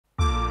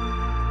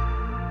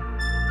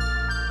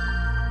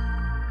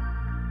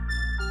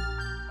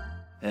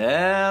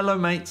Hello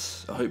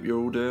mates, I hope you're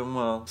all doing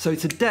well. So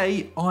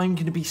today I'm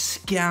going to be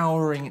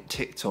scouring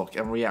TikTok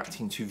and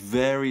reacting to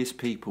various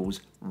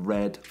people's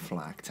red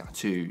flag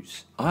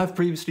tattoos. I have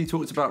previously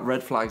talked about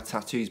red flag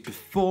tattoos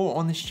before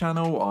on this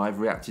channel. I've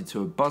reacted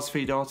to a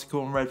BuzzFeed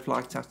article on red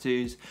flag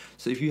tattoos.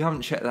 So if you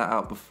haven't checked that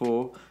out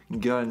before, you can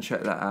go and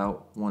check that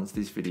out once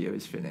this video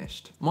is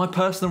finished. My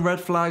personal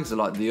red flags are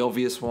like the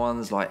obvious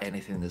ones, like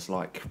anything that's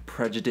like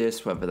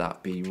prejudice, whether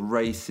that be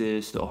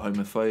racist or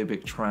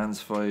homophobic,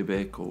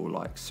 transphobic, or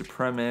like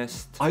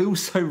supremacist. I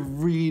also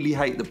really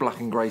hate the black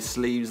and grey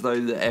sleeves though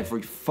that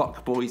every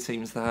fuckboy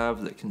seems to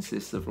have, that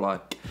consists of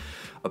like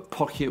a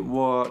pocket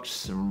watch,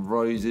 some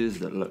roses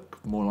that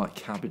look more like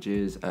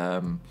cabbages,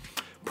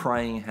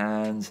 praying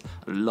hands,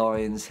 a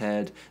lion's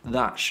head.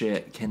 That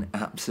shit can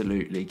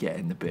absolutely get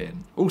in the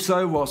bin.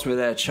 Also, whilst we're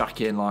there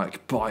chucking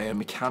like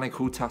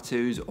biomechanical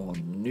tattoos or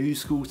new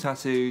school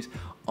tattoos,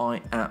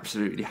 I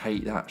absolutely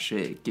hate that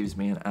shit. It gives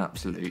me an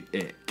absolute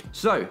ick.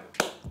 So,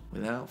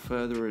 without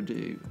further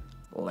ado,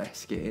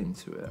 let's get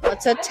into it.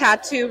 What's a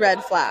tattoo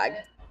red flag?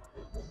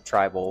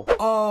 Tribal.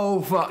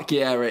 Oh, fuck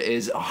yeah, it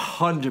is.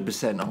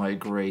 100% I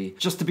agree.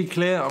 Just to be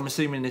clear, I'm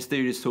assuming this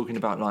dude is talking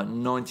about like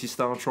 90s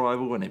style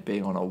tribal and it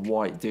being on a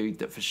white dude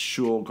that for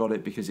sure got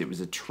it because it was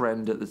a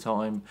trend at the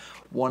time.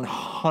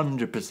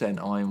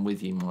 100% I am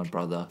with you, my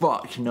brother.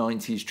 Fuck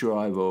 90s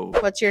tribal.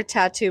 What's your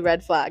tattoo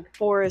red flag?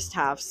 Forest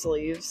half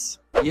sleeves.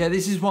 Yeah,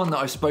 this is one that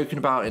I've spoken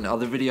about in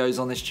other videos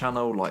on this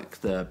channel,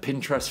 like the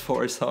Pinterest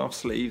forest half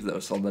sleeve that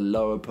was on the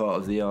lower part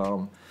of the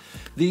arm.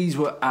 These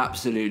were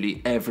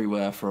absolutely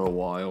everywhere for a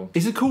while.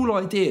 It's a cool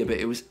idea, but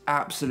it was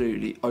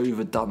absolutely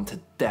overdone to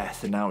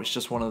death, and now it's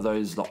just one of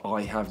those like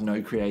I have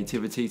no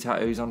creativity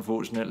tattoos,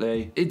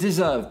 unfortunately. It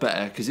deserved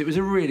better because it was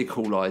a really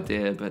cool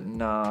idea, but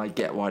nah, I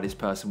get why this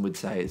person would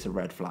say it's a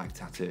red flag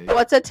tattoo.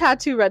 What's a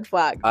tattoo red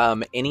flag?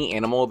 Any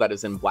animal that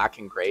is in black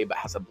and gray but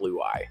has a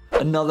blue eye.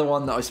 Another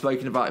one that I've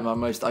spoken about in my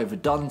most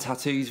overdone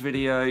tattoos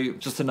video,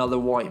 just another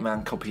white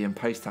man copy and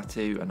paste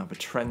tattoo, another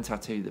trend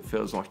tattoo that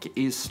feels like it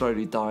is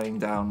slowly dying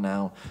down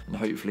now, and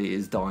hopefully it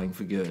is dying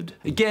for good.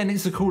 Again,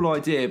 it's a cool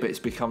idea, but it's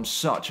become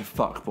such a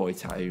fuckboy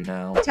tattoo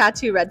now.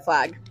 Tattoo red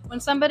flag. When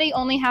somebody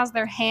only has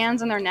their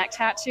hands and their neck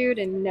tattooed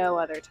and no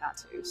other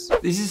tattoos.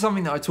 This is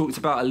something that I talked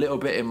about a little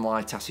bit in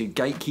my tattoo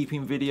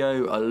gatekeeping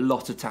video. A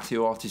lot of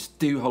tattoo artists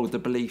do hold the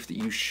belief that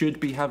you should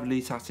be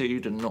heavily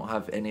tattooed and not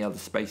have any other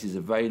spaces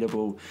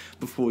available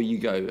before you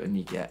go and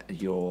you get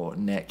your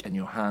neck and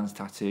your hands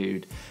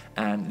tattooed,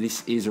 and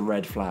this is a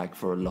red flag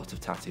for a lot of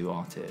tattoo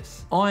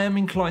artists. I am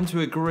inclined to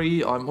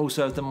agree. I'm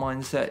also of the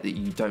mindset that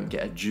you don't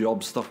get a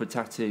job stopper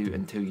tattoo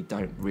until you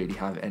don't really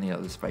have any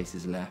other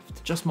spaces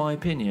left. Just my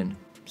opinion.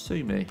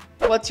 Sue me.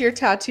 What's your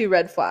tattoo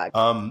red flag?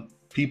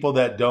 People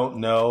that don't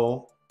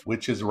know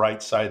which is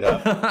right side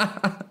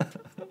up.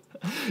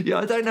 Yeah,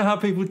 I don't know how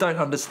people don't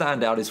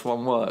understand how this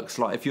one works.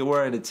 Like, if you're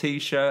wearing a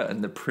t-shirt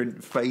and the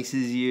print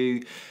faces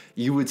you,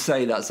 you would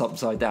say that's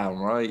upside down,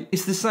 right?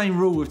 It's the same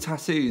rule with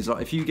tattoos.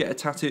 Like, if you get a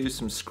tattoo of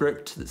some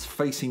script that's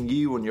facing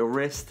you on your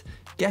wrist,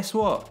 guess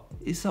what?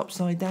 It's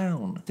upside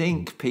down.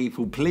 Think,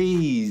 people,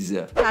 please.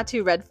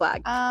 Tattoo red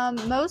flag.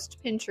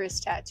 Most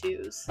Pinterest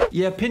tattoos.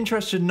 Yeah,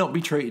 Pinterest should not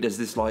be treated as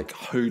this like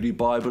holy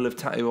bible of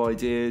tattoo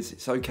ideas.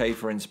 It's okay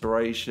for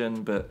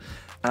inspiration, but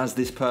as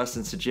this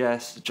person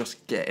suggests,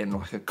 just getting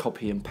like a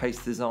copy and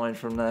paste design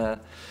from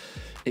there,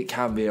 it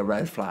can be a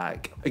red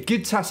flag. A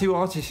good tattoo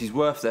artist who's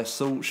worth their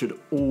salt should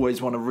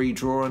always want to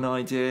redraw an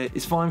idea.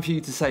 It's fine for you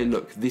to say,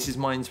 look, this is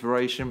my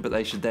inspiration, but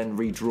they should then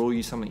redraw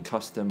you something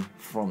custom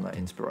from that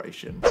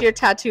inspiration. What's your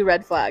tattoo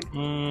red flag?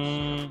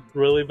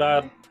 Really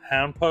bad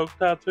hand poke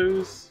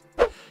tattoos.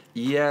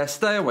 Yeah,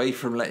 stay away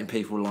from letting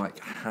people like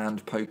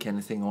hand poke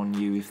anything on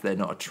you if they're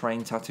not a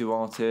trained tattoo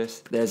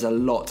artist. There's a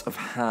lot of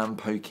hand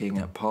poking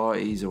at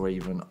parties or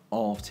even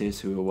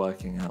artists who are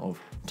working out of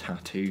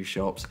tattoo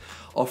shops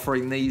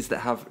offering these that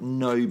have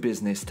no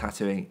business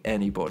tattooing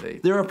anybody.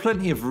 There are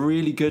plenty of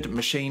really good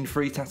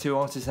machine-free tattoo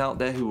artists out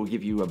there who will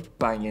give you a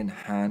banging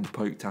hand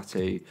poke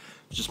tattoo.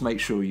 Just make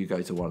sure you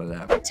go to one of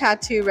them.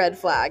 Tattoo red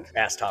flag.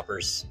 Ass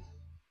toppers.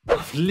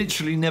 I've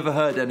literally never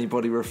heard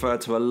anybody refer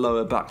to a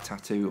lower back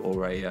tattoo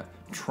or a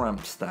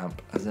tramp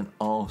stamp as an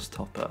arse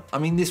topper. I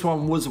mean, this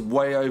one was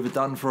way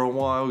overdone for a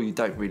while. You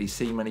don't really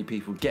see many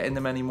people getting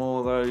them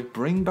anymore though.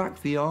 Bring back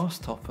the arse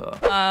topper.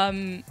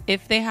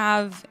 If they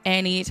have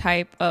any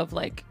type of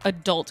like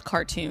adult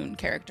cartoon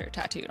character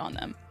tattooed on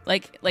them,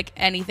 like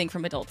anything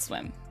from Adult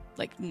Swim.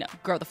 Like, no,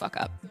 grow the fuck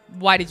up.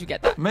 Why did you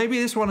get that? Maybe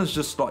this one has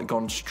just like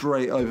gone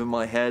straight over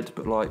my head,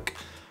 but like,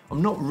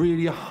 I'm not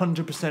really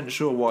 100%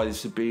 sure why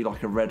this would be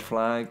like a red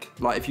flag.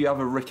 Like, if you have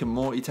a Rick and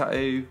Morty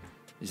tattoo,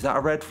 is that a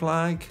red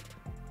flag?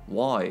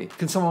 Why?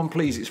 Can someone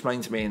please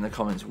explain to me in the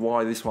comments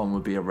why this one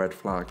would be a red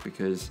flag?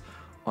 Because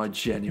I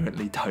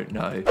genuinely don't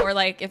know. Or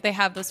like if they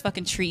have those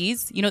fucking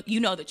trees, you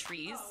know the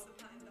trees.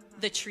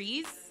 The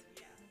trees.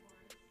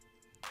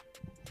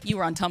 You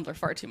were on Tumblr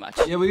far too much.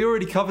 Yeah, we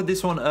already covered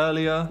this one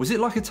earlier. Was it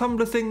like a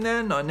Tumblr thing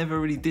then? I never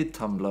really did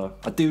Tumblr.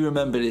 I do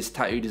remember this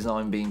tattoo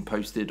design being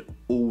posted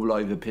all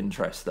over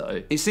Pinterest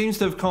though. It seems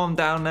to have calmed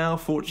down now,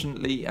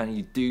 fortunately, and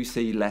you do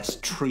see less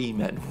tree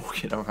men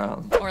walking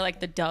around. Or like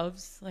the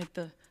doves, like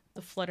the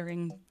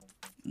fluttering,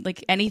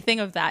 like anything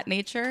of that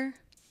nature.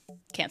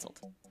 Cancelled.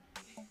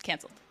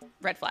 Cancelled.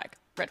 Red flag.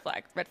 Red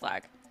flag. Red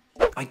flag.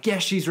 I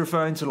guess she's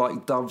referring to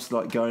like doves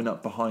like going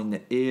up behind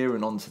the ear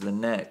and onto the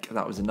neck.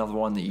 That was another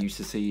one that you used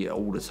to see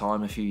all the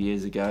time a few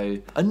years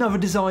ago. Another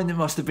design that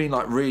must have been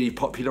like really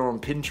popular on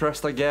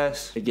Pinterest, I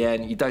guess.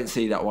 Again, you don't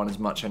see that one as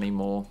much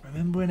anymore.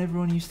 Remember when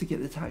everyone used to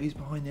get the tattoos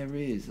behind their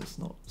ears? That's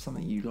not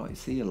something you like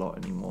see a lot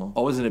anymore. I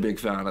wasn't a big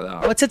fan of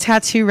that. What's a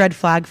tattoo red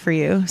flag for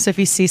you? So if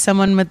you see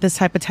someone with this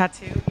type of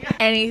tattoo,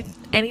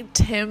 Any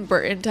Tim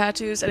Burton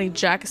tattoos, any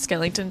Jack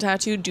Skellington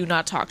tattoo, do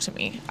not talk to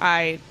me.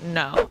 I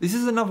know. This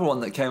is another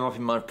one that came up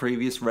in my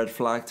previous red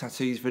flag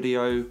tattoos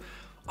video.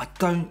 I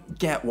don't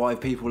get why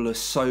people are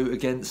so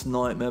against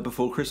Nightmare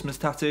Before Christmas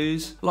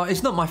tattoos. Like,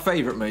 it's not my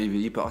favourite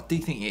movie, but I do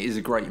think it is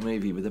a great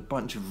movie with a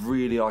bunch of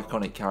really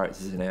iconic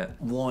characters in it.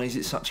 Why is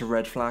it such a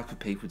red flag for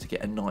people to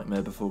get a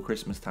Nightmare Before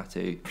Christmas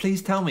tattoo?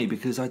 Please tell me,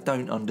 because I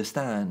don't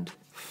understand.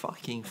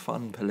 Fucking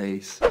fun,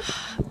 police.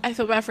 I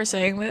feel bad for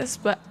saying this,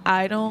 but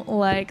I don't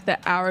like the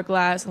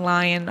hourglass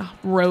lion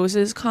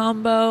roses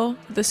combo,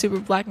 the super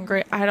black and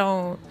gray. I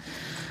don't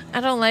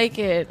like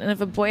it. And if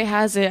a boy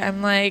has it,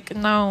 I'm like,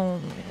 no,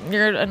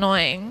 you're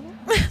annoying.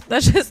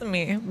 That's just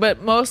me.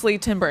 But mostly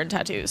Tim Burton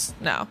tattoos.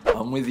 No.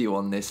 I'm with you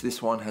on this.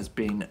 This one has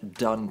been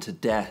done to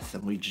death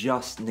and we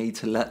just need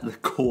to let the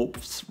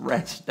corpse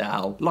rest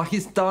now. Like,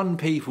 it's done,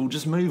 people.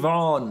 Just move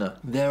on.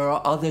 There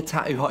are other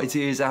tattoo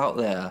ideas out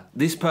there.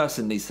 This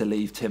person needs to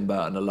leave Tim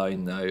Burton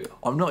alone though.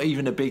 I'm not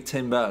even a big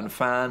Tim Burton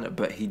fan,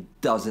 but he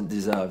doesn't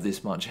deserve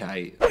this much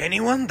hate.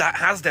 Anyone that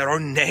has their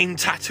own name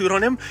tattooed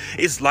on him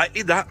is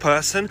likely that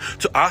person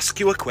to ask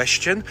you a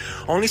question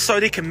only so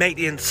they can make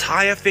the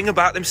entire thing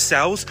about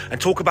themselves and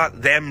talk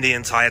about them the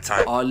entire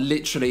time.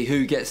 Literally,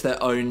 who gets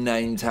their own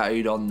name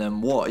tattooed on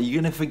them? What, are you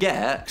gonna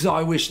forget? Because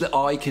I wish that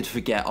I could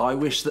forget. I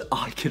wish that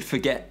I could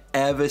forget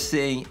ever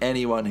seeing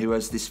anyone who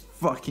has this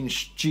fucking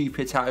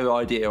stupid tattoo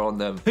idea on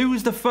them. Who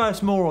was the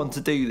first moron to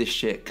do this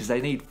shit? Because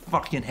they need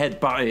fucking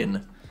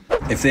headbutting.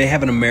 If they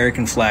have an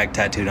American flag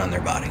tattooed on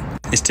their body,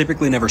 it's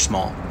typically never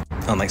small,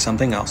 unlike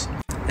something else.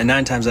 And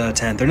 9 times out of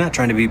 10, they're not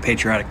trying to be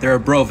patriotic, they're a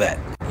bro vet.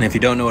 And if you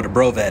don't know what a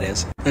bro vet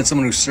is, that's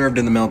someone who served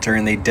in the military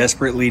and they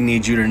desperately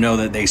need you to know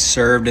that they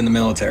served in the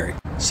military.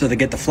 So they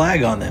get the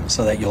flag on them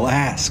so that you'll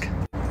ask.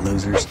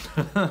 Losers.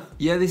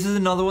 Yeah, this is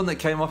another one that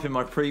came up in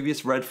my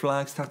previous red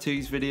flags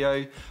tattoos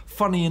video.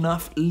 Funny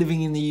enough,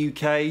 living in the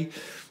UK,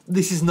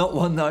 this is not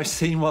one that I've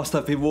seen whilst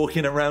I've been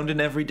walking around in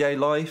everyday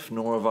life,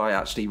 nor have I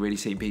actually really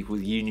seen people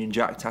with Union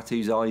Jack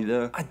tattoos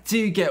either. I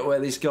do get where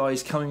this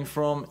guy's coming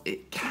from.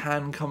 It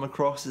can come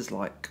across as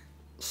like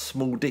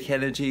small dick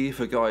energy if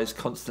a guy is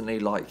constantly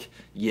like,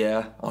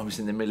 yeah, I was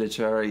in the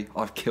military,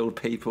 I've killed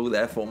people,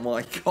 therefore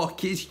my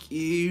cock is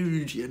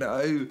huge, you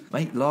know?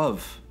 Make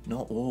love,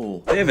 not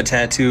war. They have a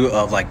tattoo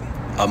of like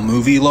a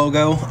movie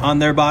logo on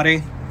their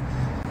body.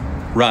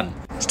 Run.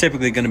 It's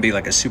typically going to be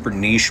like a super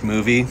niche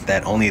movie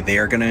that only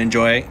they're going to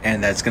enjoy,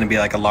 and that's going to be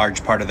like a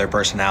large part of their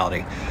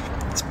personality.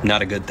 It's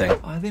not a good thing.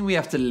 I think we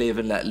have to live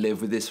and let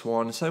live with this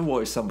one. So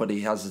what if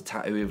somebody has a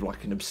tattoo of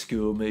like an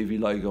obscure movie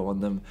logo on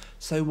them?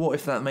 So what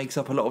if that makes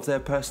up a lot of their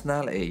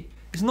personality?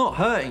 It's not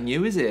hurting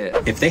you, is it?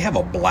 If they have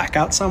a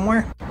blackout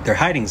somewhere, they're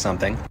hiding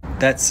something.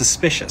 That's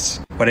suspicious.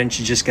 Why didn't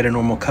you just get a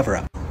normal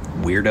cover-up?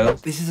 Weirdo.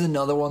 This is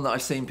another one that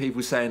I've seen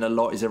people saying a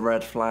lot is a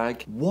red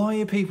flag.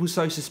 Why are people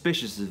so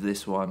suspicious of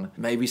this one?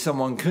 Maybe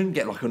someone couldn't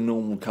get like a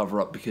normal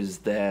cover up because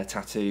their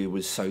tattoo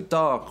was so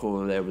dark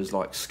or there was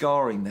like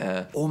scarring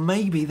there. Or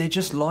maybe they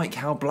just like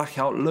how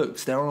blackout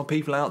looks. There are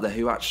people out there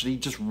who actually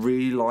just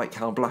really like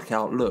how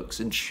blackout looks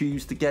and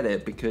choose to get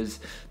it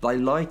because they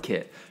like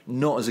it,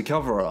 not as a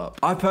cover up.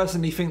 I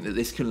personally think that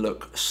this can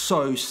look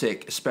so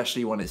sick,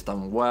 especially when it's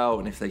done well,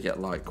 and if they get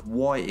like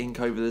white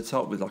ink over the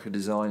top with like a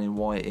design in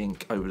white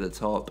ink over the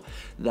top,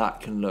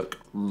 that can look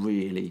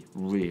really,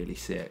 really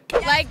sick.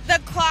 Like the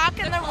clock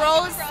and the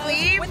rose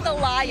sleeve with the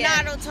lion.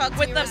 Nah, don't talk to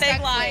with me the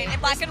big lion,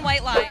 black and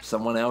white lion.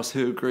 Someone else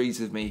who agrees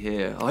with me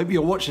here. I hope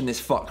you're watching this,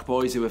 fuck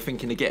boys who are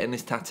thinking of getting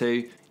this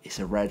tattoo. It's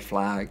a red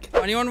flag.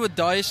 Anyone with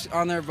dice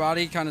on their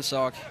body kind of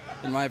suck,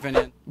 in my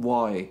opinion.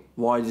 Why?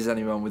 Why does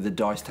anyone with a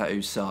dice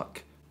tattoo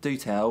suck? Do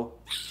tell.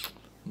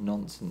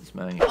 Nonsense,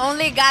 mate.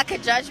 Only God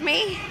could judge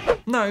me?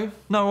 No,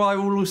 I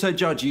will also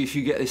judge you if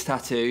you get this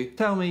tattoo.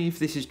 Tell me if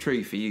this is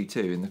true for you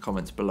too in the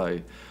comments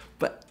below.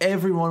 But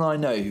everyone I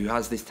know who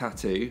has this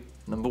tattoo,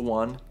 number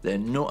one, they're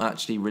not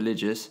actually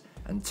religious,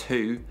 And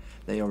 2,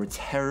 they are a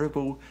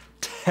terrible,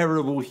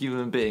 terrible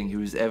human being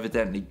who has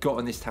evidently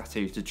gotten this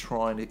tattoo to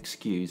try and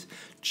excuse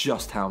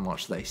just how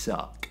much they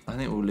suck. I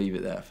think we'll leave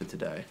it there for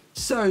today.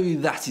 So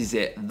that is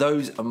it.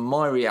 Those are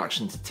my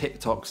reaction to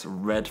TikTok's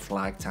red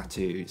flag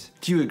tattoos.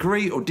 Do you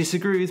agree or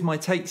disagree with my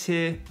takes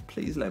here?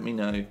 Please let me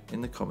know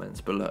in the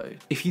comments below.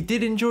 If you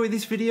did enjoy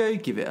this video,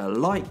 give it a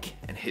like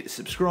and hit the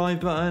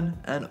subscribe button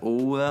and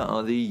all that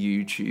other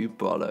YouTube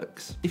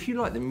bollocks. If you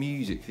like the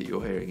music that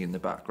you're hearing in the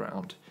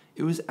background,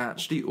 it was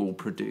actually all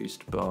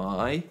produced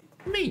by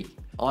me.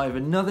 I have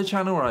another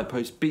channel where I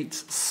post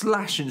beats /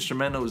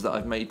 instrumentals that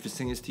I've made for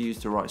singers to use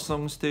to write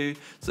songs to.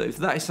 So if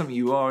that is something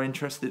you are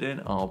interested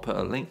in, I'll put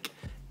a link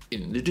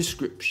in the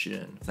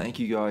description. Thank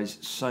you guys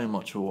so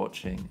much for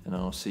watching, and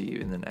I'll see you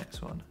in the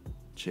next one.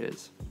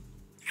 Cheers.